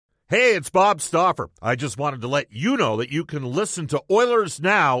Hey, it's Bob Stauffer. I just wanted to let you know that you can listen to Oilers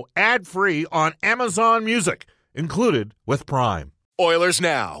Now ad-free on Amazon Music, included with Prime. Oilers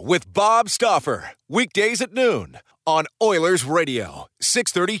Now with Bob Stauffer. Weekdays at noon on Oilers Radio,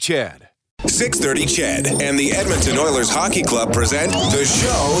 630 CHED. 630 CHED and the Edmonton Oilers Hockey Club present the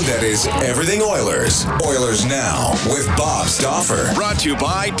show that is everything Oilers. Oilers Now with Bob Stauffer. Brought to you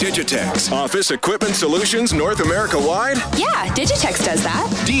by Digitex. Office Equipment Solutions North America wide? Yeah, Digitex does that.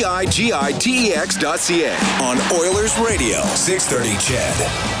 Digitex.ca on Oilers Radio, 630 CHED.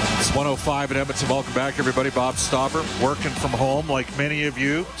 It's 105 in Edmonton. Welcome back, everybody. Bob Stauffer, working from home like many of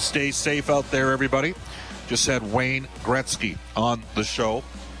you. Stay safe out there, everybody. Just had Wayne Gretzky on the show.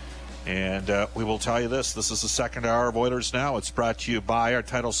 And we will tell you this is the second hour of Oilers Now. It's brought to you by our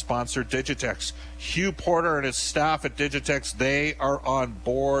title sponsor, Digitex. Hugh Porter and his staff at Digitex, they are on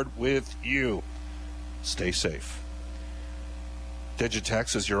board with you. Stay safe.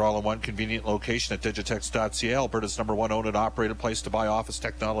 Digitex is your all-in-one convenient location at digitex.ca, Alberta's #1 owned and operated place to buy office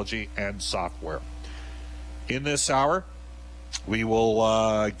technology and software. In this hour, we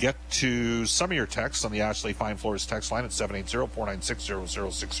will get to some of your texts on the Ashley Fine Floors text line at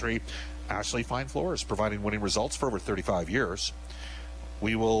 780-496-0063. Ashley Fine Floors, providing winning results for over 35 years.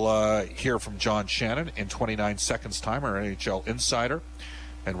 We will hear from John Shannon in 29 seconds' time, our NHL insider,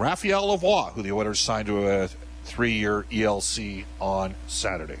 and Raphael Lavoie, who the Oilers signed to a 3-year ELC on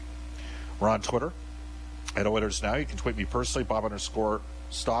Saturday. We're on Twitter at Oilers Now. You can tweet me personally,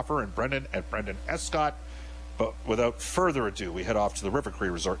 Bob_Stauffer, and Brendan at Brendan Escott. But without further ado, we head off to the River Cree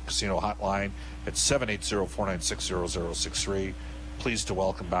Resort Casino hotline at 780-496-0063. Pleased to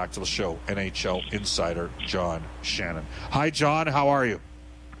welcome back to the show NHL insider John Shannon. Hi, John. How are you?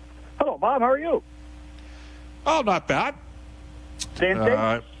 Hello, Bob. How are you? Oh, not bad. Staying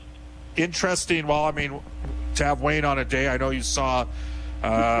safe? Interesting. Well, I mean, to have Wayne on a day, I know you saw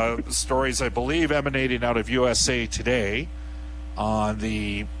stories, I believe, emanating out of USA Today on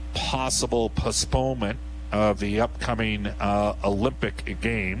the possible postponement of the upcoming Olympic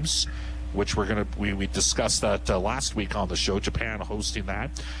Games, which we discussed that last week on the show. Japan hosting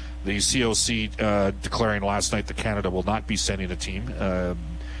that. The COC declaring last night that Canada will not be sending a team,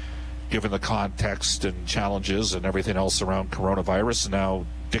 given the context and challenges and everything else around coronavirus. And now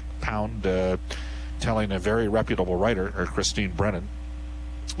Dick Pound telling a very reputable writer, Christine Brennan,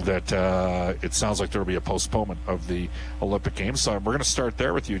 that it sounds like there will be a postponement of the Olympic Games. So we're going to start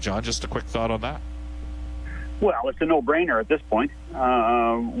there with you, John. Just a quick thought on that. Well, it's a no-brainer at this point.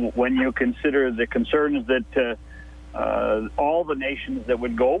 When you consider the concerns that all the nations that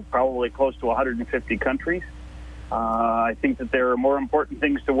would go, probably close to 150 countries, I think that there are more important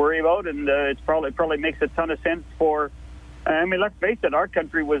things to worry about, and it probably makes a ton of sense for. I mean, let's face it, our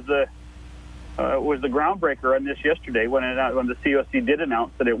country was the groundbreaker on this yesterday when the COC did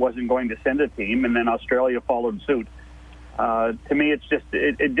announce that it wasn't going to send a team, and then Australia followed suit. To me, it just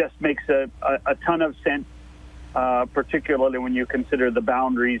makes a ton of sense. Particularly when you consider the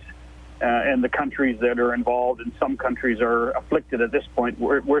boundaries and the countries that are involved, and some countries are afflicted at this point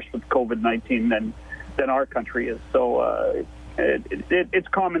worse with COVID-19 than our country is. So it's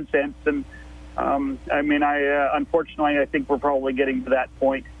common sense, and unfortunately, I think we're probably getting to that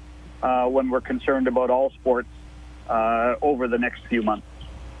point when we're concerned about all sports over the next few months.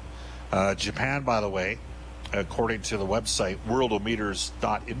 Japan, by the way, according to the website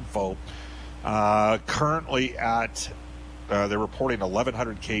worldometers.info, currently at they're reporting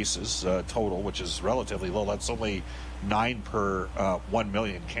 1,100 cases total, which is relatively low. That's only 9 per 1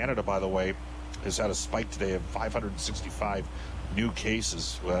 million. Canada, by the way, has had a spike today of 565 new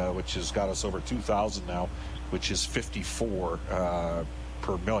cases, which has got us over 2,000 now, which is 54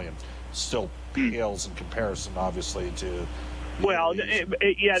 per million. Still pales in comparison, obviously, to but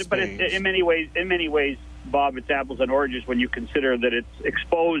in many ways, Bob, it's apples and oranges when you consider that it's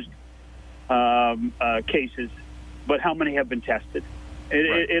exposed cases, but how many have been tested?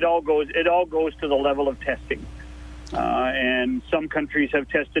 It all goes to the level of testing, and some countries have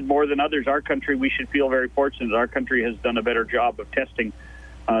tested more than others. Our country, we should feel very fortunate. Our country has done a better job of testing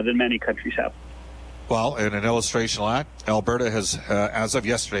than many countries have. Well, in an illustration of that, Alberta has, as of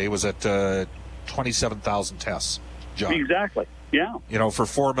yesterday, was at 27,000 tests. John. Exactly. Yeah. You know, for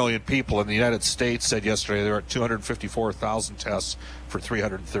 4 million people, in the United States said yesterday they were at 254,000 tests for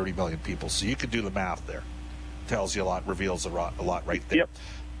 330 million people. So you can do the math there. Tells you a lot, reveals a lot right there. Yep.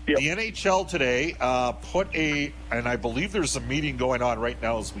 The NHL today and I believe there's a meeting going on right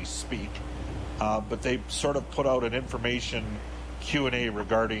now as we speak, but they sort of put out an information Q&A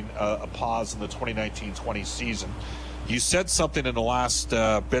regarding a pause in the 2019-20 season. You said something in the last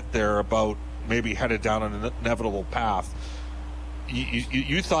bit there about maybe headed down an inevitable path.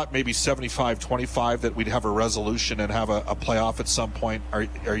 You thought maybe 75-25 that we'd have a resolution and have a playoff at some point.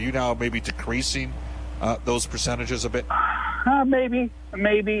 Are you now maybe decreasing those percentages a bit? Maybe. I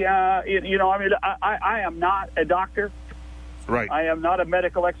mean, I am not a doctor. Right. I am not a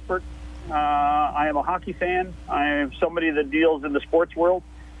medical expert. I am a hockey fan. I am somebody that deals in the sports world.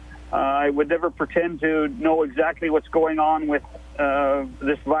 I would never pretend to know exactly what's going on with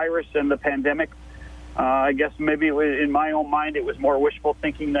this virus and the pandemic. I guess maybe in my own mind it was more wishful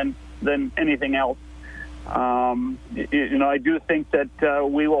thinking than anything else. I do think that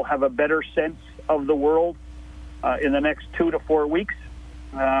we will have a better sense of the world in the next 2 to 4 weeks.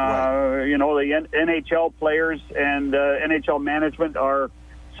 Right. The NHL players and NHL management are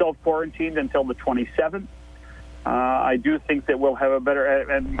self-quarantined until the 27th. I do think that we'll have a better,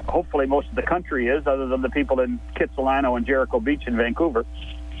 and hopefully most of the country is, other than the people in Kitsilano and Jericho Beach in Vancouver.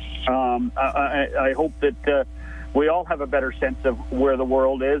 I hope that we all have a better sense of where the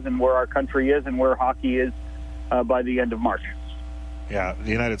world is and where our country is and where hockey is by the end of March. Yeah,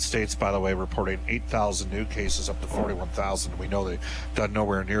 the United States, by the way, reporting 8,000 new cases up to 41,000. We know they've done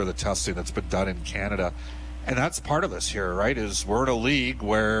nowhere near the testing that's been done in Canada. And that's part of this here, right, is we're in a league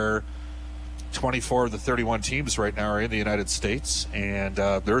where 24 of the 31 teams right now are in the United States, and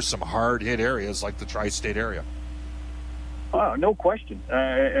there's some hard-hit areas like the tri-state area. Oh, no question.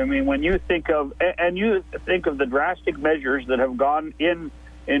 I mean, when you think of the drastic measures that have gone in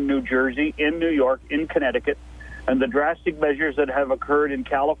New Jersey, in New York, in Connecticut, and the drastic measures that have occurred in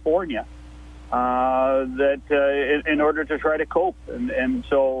California, in order to try to cope, and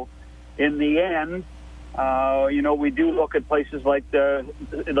so in the end, we do look at places like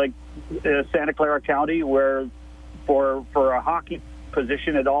Santa Clara County, where for a hockey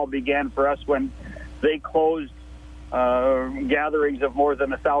position, it all began for us when they closed gatherings of more than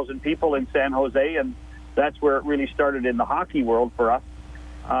 1,000 people in San Jose, and that's where it really started in the hockey world for us.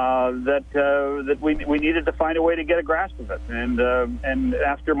 That we needed to find a way to get a grasp of it, and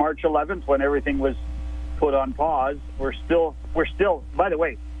after March 11th, when everything was put on pause, we're still. By the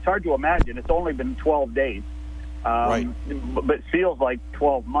way, it's hard to imagine. It's only been 12 days, right? But it feels like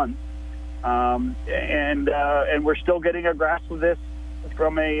 12 months, and we're still getting a grasp of this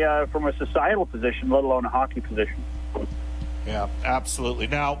from a societal position, let alone a hockey position. Yeah, absolutely.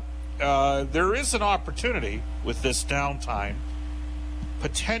 Now, there is an opportunity with this downtime,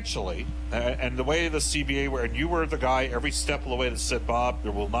 potentially, and the way the CBA, and you were the guy every step of the way that said, Bob,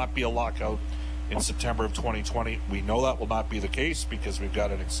 there will not be a lockout in September of 2020. We know that will not be the case because we've got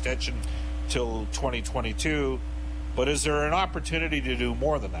an extension till 2022. But is there an opportunity to do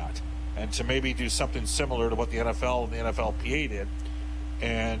more than that and to maybe do something similar to what the NFL and the NFLPA did?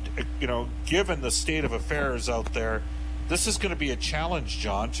 And, given the state of affairs out there, this is going to be a challenge,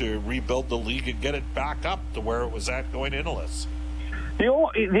 John, to rebuild the league and get it back up to where it was at going into this. The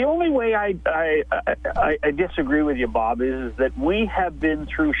only way I disagree with you, Bob, is that we have been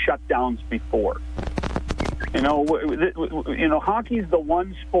through shutdowns before. Hockey's the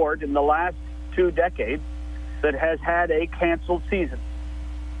one sport in the last 2 decades that has had a canceled season.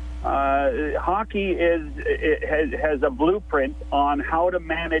 Hockey has a blueprint on how to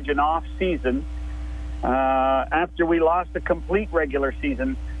manage an off season after we lost a complete regular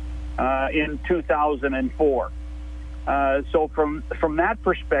season in 2004. So from that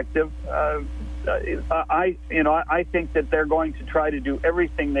perspective, I think that they're going to try to do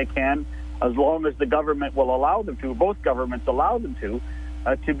everything they can, as long as the government will allow them to. Both governments allow them to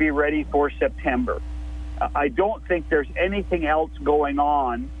be ready for September. I don't think there's anything else going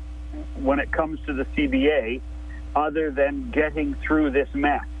on when it comes to the CBA other than getting through this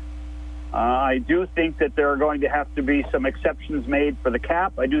mess. I do think that there are going to have to be some exceptions made for the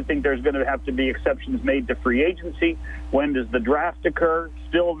cap. I do think there's going to have to be exceptions made to free agency. When does the draft occur?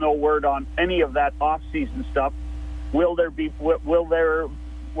 Still no word on any of that off-season stuff. Will it be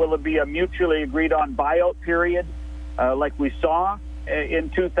a mutually agreed on buyout period like we saw in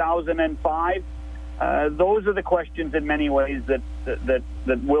 2005? Those are the questions in many ways that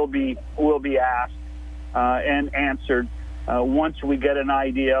will be asked and answered once we get an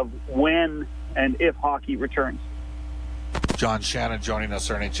idea of when and if hockey returns. John Shannon joining us,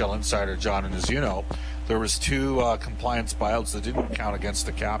 our NHL insider. John, and as you know, there was 2 compliance buyouts that didn't count against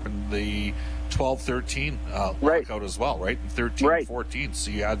the cap in the 12-13 lockout as well, right? 13-14.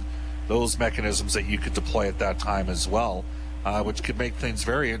 So you had those mechanisms that you could deploy at that time as well, which could make things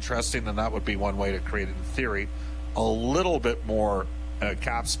very interesting, and that would be one way to create, in theory, a little bit more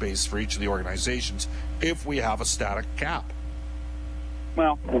cap space for each of the organizations if we have a static cap.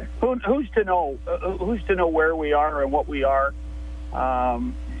 Well, who's to know? Who's to know where we are and what we are?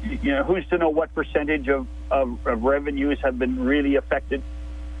 who's to know what percentage of revenues have been really affected?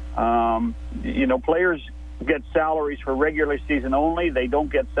 Players get salaries for regular season only. They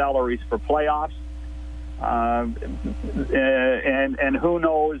don't get salaries for playoffs. And who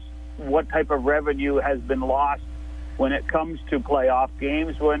knows what type of revenue has been lost when it comes to playoff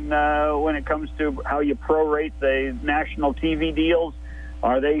games, when it comes to how you prorate the national TV deals.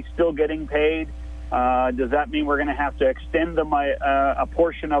 Are they still getting paid? Does that mean we're going to have to extend them a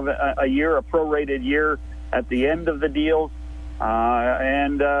portion of a year, a prorated year at the end of the deals?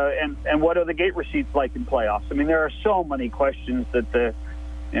 And what are the gate receipts like in playoffs? I mean, there are so many questions that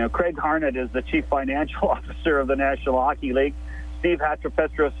Craig Harnett is the chief financial officer of the National Hockey League. Steve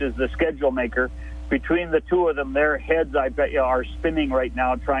Hatropetros is the schedule maker. Between the two of them, their heads, I bet you, are spinning right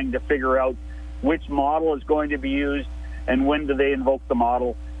now trying to figure out which model is going to be used and when do they invoke the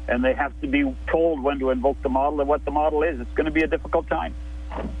model. And they have to be told when to invoke the model and what the model is. It's going to be a difficult time.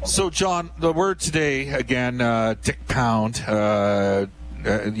 So, John, the word today, again, Dick Pound,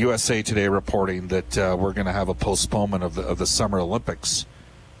 USA Today reporting that we're going to have a postponement of the Summer Olympics.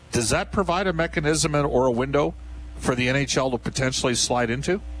 Does that provide a mechanism or a window for the NHL to potentially slide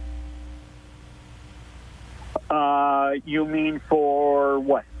into? You mean for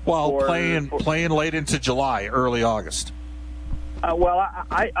what? Well, playing late into July, early August.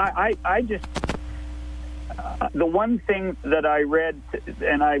 I just the one thing that I read,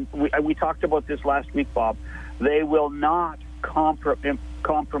 and we talked about this last week, Bob. They will not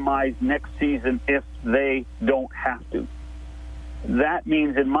compromise next season if they don't have to. That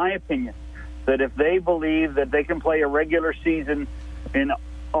means, in my opinion, that if they believe that they can play a regular season in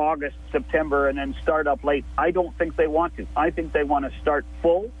August, September, and then start up late, I don't think they want to. I think they want to start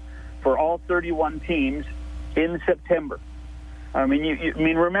full for all 31 teams in September. I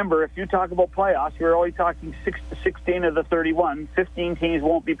mean, remember, if you talk about playoffs, you're only talking 16 of the 31. 15 teams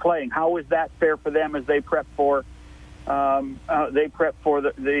won't be playing. How is that fair for them as they prep for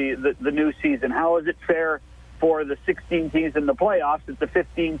the new season? How is it fair for the 16 teams in the playoffs that the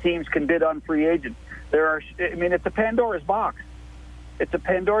 15 teams can bid on free agents? It's a Pandora's box. It's a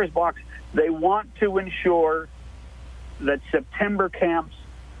Pandora's box. They want to ensure that September camps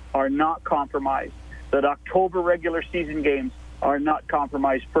are not compromised, that October regular season games are not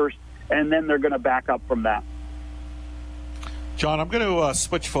compromised first, and then they're going to back up from that. John, I'm going to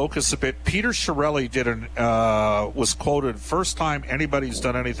switch focus a bit. Peter Chiarelli was quoted, first time anybody's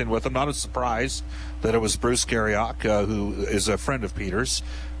done anything with him. Not a surprise that it was Bruce Garriock, who is a friend of Peter's,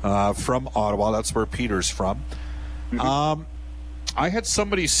 from Ottawa. That's where Peter's from. Mm-hmm. I had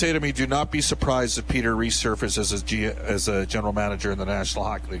somebody say to me, do not be surprised if Peter resurfaces as a general manager in the National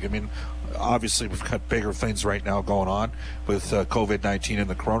Hockey League. I mean, obviously we've got bigger things right now going on with COVID-19 and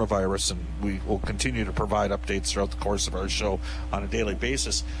the coronavirus, and we will continue to provide updates throughout the course of our show on a daily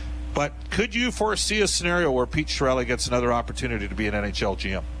basis. But could you foresee a scenario where Pete Chiarelli gets another opportunity to be an NHL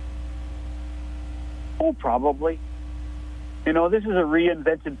GM? Oh, probably. This is a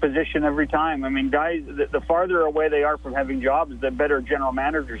reinvented position every time. I mean, guys, the farther away they are from having jobs, the better general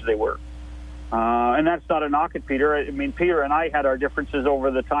managers they were. And that's not a knock at Peter. I mean, Peter and I had our differences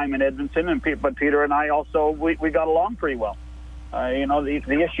over the time in Edmonton, but Peter and I also, we got along pretty well.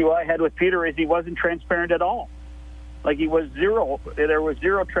 The issue I had with Peter is he wasn't transparent at all. Like, there was zero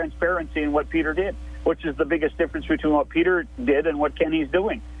transparency in what Peter did, which is the biggest difference between what Peter did and what Kenny's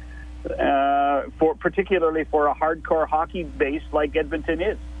doing. Particularly for a hardcore hockey base like Edmonton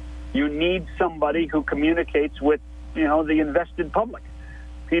is. You need somebody who communicates with, the invested public.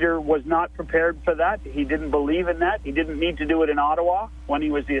 Peter was not prepared for that. He didn't believe in that. He didn't need to do it in Ottawa when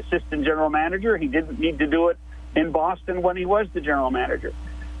he was the assistant general manager. He didn't need to do it in Boston when he was the general manager.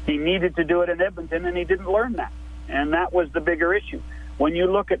 He needed to do it in Edmonton, and he didn't learn that. And that was the bigger issue. When you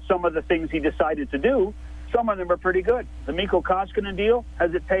look at some of the things he decided to do, some of them are pretty good. The Mikko Koskinen deal,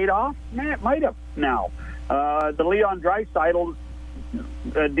 has it paid off? It might have now. The Leon Draisaitl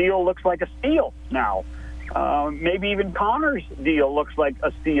deal looks like a steal now. Maybe even Connor's deal looks like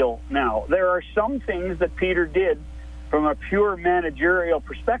a steal now. There are some things that Peter did from a pure managerial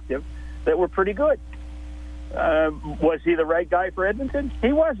perspective that were pretty good. Was he the right guy for Edmonton?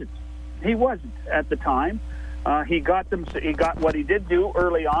 He wasn't. He wasn't at the time. He got what he did do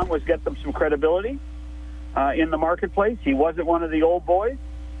early on was get them some credibility in the marketplace. He wasn't one of the old boys,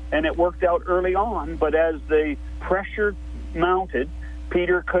 and it worked out early on. But as the pressure mounted,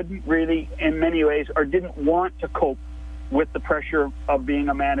 Peter couldn't really, in many ways, or didn't want to cope with the pressure of being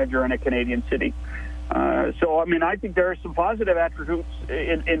a manager in a Canadian city. I think there are some positive attributes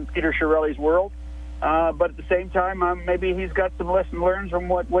in Peter Chiarelli's world. But at the same time, maybe he's got some lessons learned from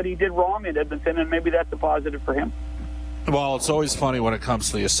what he did wrong in Edmonton, and maybe that's a positive for him. Well, it's always funny when it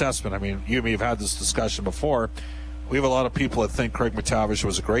comes to the assessment. I mean, you and me have had this discussion before. We have a lot of people that think Craig MacTavish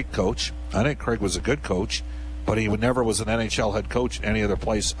was a great coach. I think Craig was a good coach, but he never was an NHL head coach any other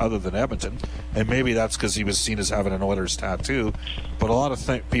place other than Edmonton. And maybe that's because he was seen as having an Oilers tattoo. But a lot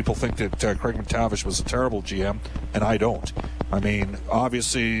of people think that Craig MacTavish was a terrible GM, and I don't. I mean,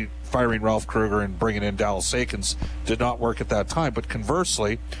 obviously, firing Ralph Krueger and bringing in Dallas Eakins did not work at that time. But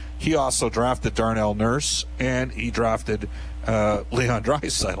conversely, he also drafted Darnell Nurse, and he drafted Leon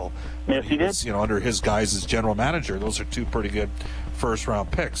Draisaitl. Yes, he did. Under his guise as general manager. Those are two pretty good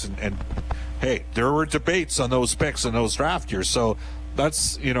first-round picks. And hey, there were debates on those picks in those draft years. So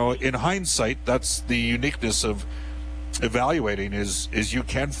that's, in hindsight, that's the uniqueness of evaluating is you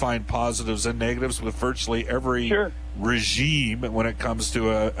can find positives and negatives with virtually every regime when it comes to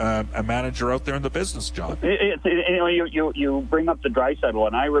a manager out there in the business, John. You bring up the Draisaitl,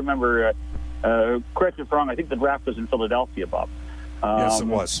 and I remember, correct me if I'm wrong, I think the draft was in Philadelphia, Bob. Yes, it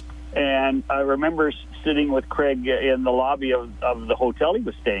was. And I remember sitting with Craig in the lobby of the hotel he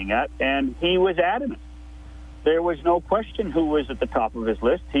was staying at, and he was adamant. There was no question who was at the top of his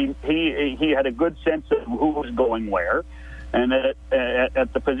list. He had a good sense of who was going where, and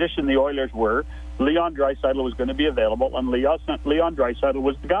at the position the Oilers were, Leon Draisaitl was going to be available, and Leon Draisaitl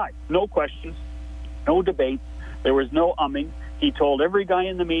was the guy. No questions, no debates. There was no umming. He told every guy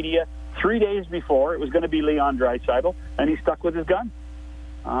in the media 3 days before it was going to be Leon Draisaitl, and he stuck with his gun.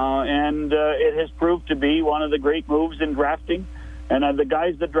 And it has proved to be one of the great moves in drafting. And the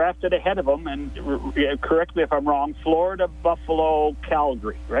guys that drafted ahead of him, and correct me if I'm wrong, Florida, Buffalo,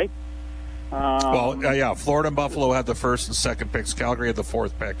 Calgary, right? Florida and Buffalo had the first and second picks. Calgary had the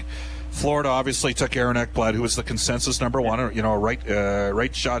fourth pick. Florida obviously took Aaron Ekblad, who was the consensus number one,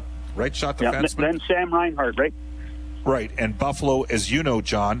 right shot defenseman. Then Sam Reinhart, right? Right, and Buffalo, as you know,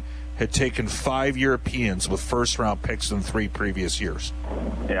 John, had taken 5 Europeans with first-round picks in 3 previous years.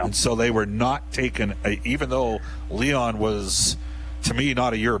 Yeah. And so they were not taken, even though Leon was, to me,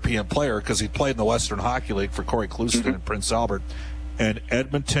 not a European player because he played in the Western Hockey League for Corey Klusten and Prince Albert. And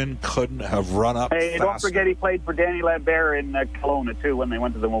Edmonton couldn't have run up faster. Don't forget he played for Danny Lambert in Kelowna, too, when they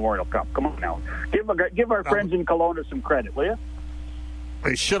went to the Memorial Cup. Come on now. Give our friends in Kelowna some credit, will you?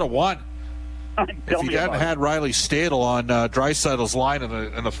 They should have won. If you hadn't had Riley Stadel on Draisaitl's line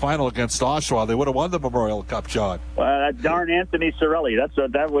in the final against Oshawa, they would have won the Memorial Cup, John. That darn Anthony Cirelli.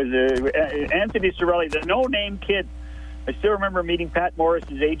 That was Anthony Cirelli, the no-name kid. I still remember meeting Pat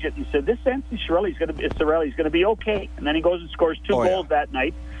Morris's agent. He said, "This Anthony Cirelli's going to be okay." And then he goes and scores two goals that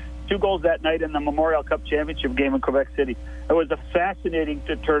night. 2 goals that night in the Memorial Cup championship game in Quebec City. It was a fascinating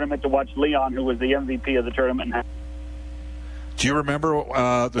tournament to watch Leon, who was the MVP of the tournament. Do you remember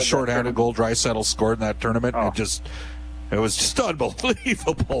the shorthanded goal Draisaitl scored in that tournament? Oh. It was just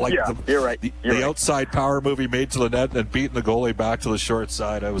unbelievable. You're right. The outside power move he made to the net and then beating the goalie back to the short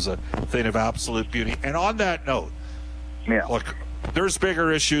side. It was a thing of absolute beauty. And on that note, look, there's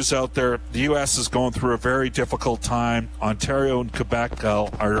bigger issues out there. The U.S. is going through a very difficult time. Ontario and Quebec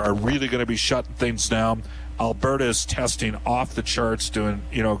are really going to be shutting things down. Alberta is testing off the charts, doing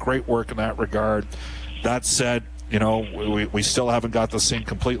great work in that regard. That said, we still haven't got this thing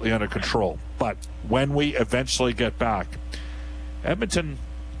completely under control. But when we eventually get back, Edmonton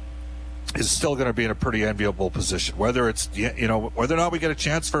is still going to be in a pretty enviable position. Whether it's, whether or not we get a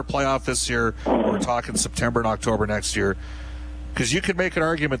chance for a playoff this year, or we're talking September and October next year. Because you could make an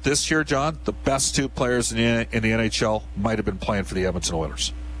argument this year, John, the best 2 players in the NHL might have been playing for the Edmonton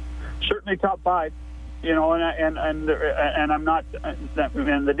Oilers. Certainly top 5. And I'm not,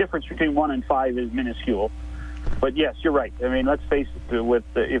 and the difference between 1 and 5 is minuscule. But yes, you're right. I mean, let's face it.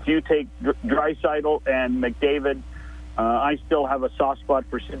 If you take Draisaitl and McDavid, I still have a soft spot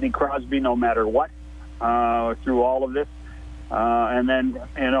for Sidney Crosby, no matter what, through all of this. And then,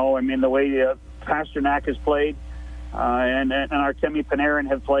 the way Pasternak has played, and Artemi Panarin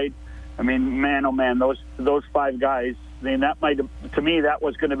have played. I mean, man, oh man, those 5 guys. I mean, to me, that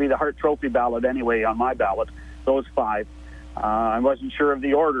was going to be the Hart Trophy ballot anyway on my ballot. Those 5. I wasn't sure of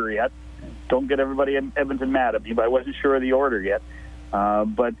the order yet. Don't get everybody in Edmonton mad at me, but I wasn't sure of the order yet.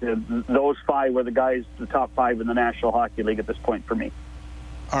 But those 5 were the top 5 in the National Hockey League at this point for me.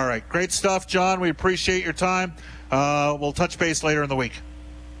 All right. Great stuff, John. We appreciate your time. We'll touch base later in the week.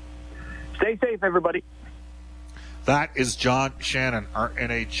 Stay safe, everybody. That is John Shannon, our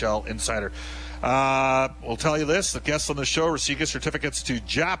NHL insider. We'll tell you this. The guests on the show receive gift certificates to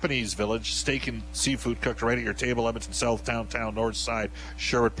Japanese Village, steak and seafood cooked right at your table. Edmonton South, Downtown, North Side,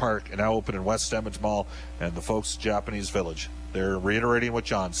 Sherwood Park, and now open in West Edmonton Mall. And the folks at Japanese Village, they're reiterating what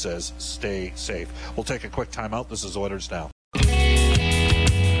John says. Stay safe. We'll take a quick timeout. This is Oilers Now.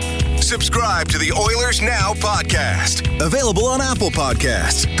 Subscribe to the Oilers Now podcast. Available on Apple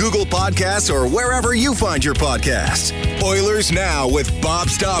Podcasts, Google Podcasts, or wherever you find your podcasts. Oilers Now with Bob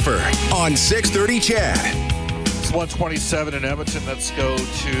Stauffer on 630 CHED. It's 1:27 in Edmonton. Let's go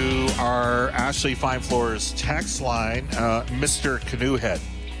to our Ashley Fine Floors text line. Mr. Canoehead,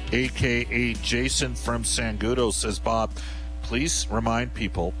 a.k.a. Jason from Sangudo, says, Bob, please remind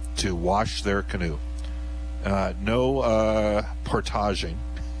people to wash their canoe. No portaging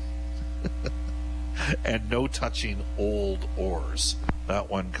and no touching old oars. That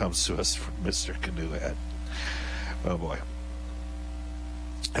one comes to us from Mr. Canoehead. Oh, boy.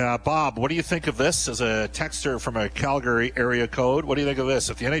 Bob, what do you think of this as a texter from a Calgary area code? What do you think of this?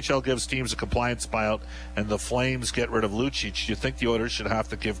 If the NHL gives teams a compliance buyout and the Flames get rid of Lucic, do you think the Oilers should have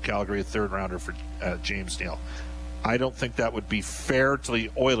to give Calgary a third-rounder for James Neal? I don't think that would be fair to the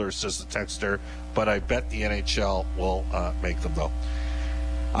Oilers, says the texter, but I bet the NHL will make them, though.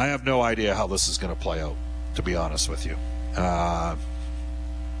 I have no idea how this is going to play out, to be honest with you.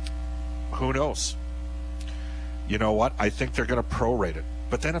 Who knows? You know what? I think they're going to prorate it.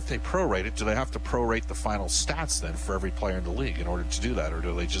 But then if they prorate it, do they have to prorate the final stats then for every player in the league in order to do that? Or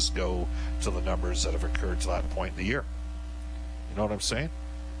do they just go to the numbers that have occurred to that point in the year? You know what I'm saying?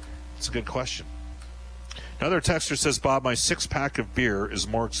 It's a good question. Another texter says, Bob, my 6-pack of beer is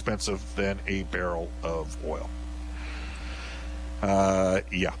more expensive than a barrel of oil.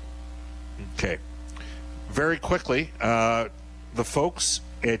 Yeah. Okay. Very quickly, the folks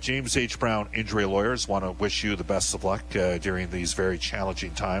at James H. Brown Injury Lawyers want to wish you the best of luck during these very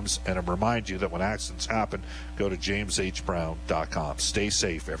challenging times, and I remind you that when accidents happen, go to jameshbrown.com. Stay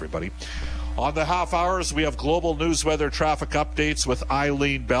safe, everybody. On the half hours, we have global news weather traffic updates with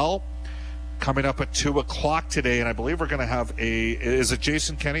Eileen Bell coming up at 2 o'clock today, and I believe we're going to have is it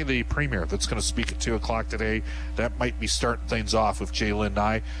Jason Kenney, the premier, that's going to speak at 2 o'clock today? That might be starting things off with Jalen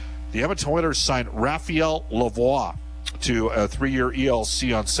Nye. The Edmonton Oilers signed Raphael Lavoie to a 3-year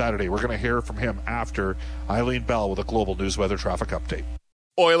ELC on Saturday. We're going to hear from him after Eileen Bell with a global news weather traffic update.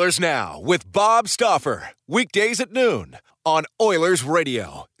 Oilers Now with Bob Stauffer. Weekdays at noon on Oilers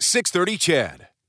Radio, 630 CHED.